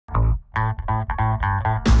Hi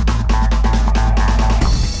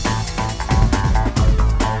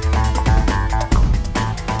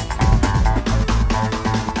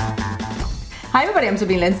everybody, I'm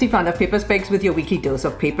Sabine Lenz, the founder of PaperSpecs, with your weekly dose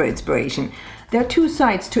of paper inspiration. There are two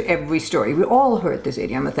sides to every story. We all heard this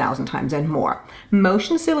idiom 1,000 times and more.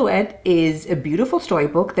 Motion Silhouette is a beautiful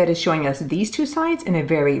storybook that is showing us these two sides in a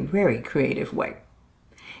very, very creative way.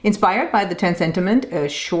 Inspired by The 10 Sentiment, a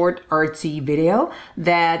short artsy video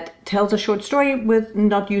that tells a short story with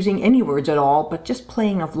not using any words at all, but just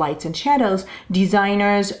playing of lights and shadows,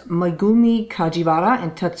 designers Megumi Kajiwara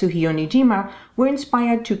and Tatsuhiko Niijima were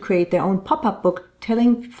inspired to create their own pop-up book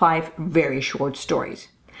telling 5 very short stories.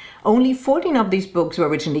 Only 14 of these books were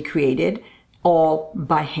originally created, all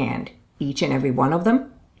by hand, each and every one of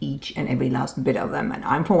them, each and every last bit of them. And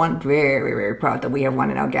I'm, for one, very, very proud that we have one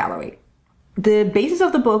in our gallery. The basis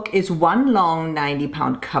of the book is one long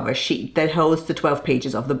 90-pound cover sheet that holds the 12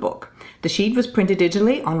 pages of the book. The sheet was printed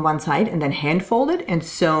digitally on one side and then hand-folded and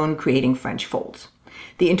sewn, creating French folds.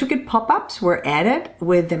 The intricate pop-ups were added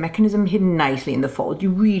with the mechanism hidden nicely in the fold. You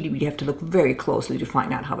really have to look very closely to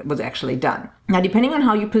find out how it was actually done. Now, depending on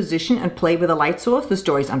how you position and play with a light source, the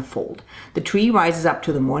stories unfold. The tree rises up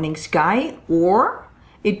to the morning sky, or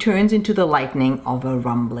it turns into the lightning of a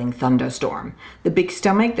rumbling thunderstorm. The big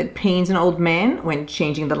stomach that pains an old man when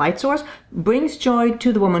changing the light source brings joy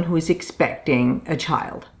to the woman who is expecting a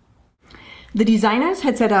child. The designers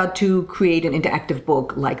had set out to create an interactive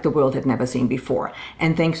book like the world had never seen before.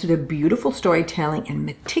 And thanks to their beautiful storytelling and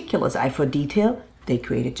meticulous eye for detail, they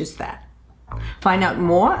created just that. Find out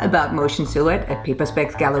more about Motion Silhouette at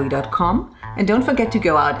paperspecsgallery.com. And don't forget to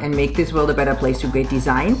go out and make this world a better place through great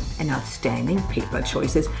design and outstanding paper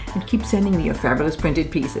choices. And keep sending me your fabulous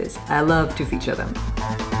printed pieces. I love to feature them.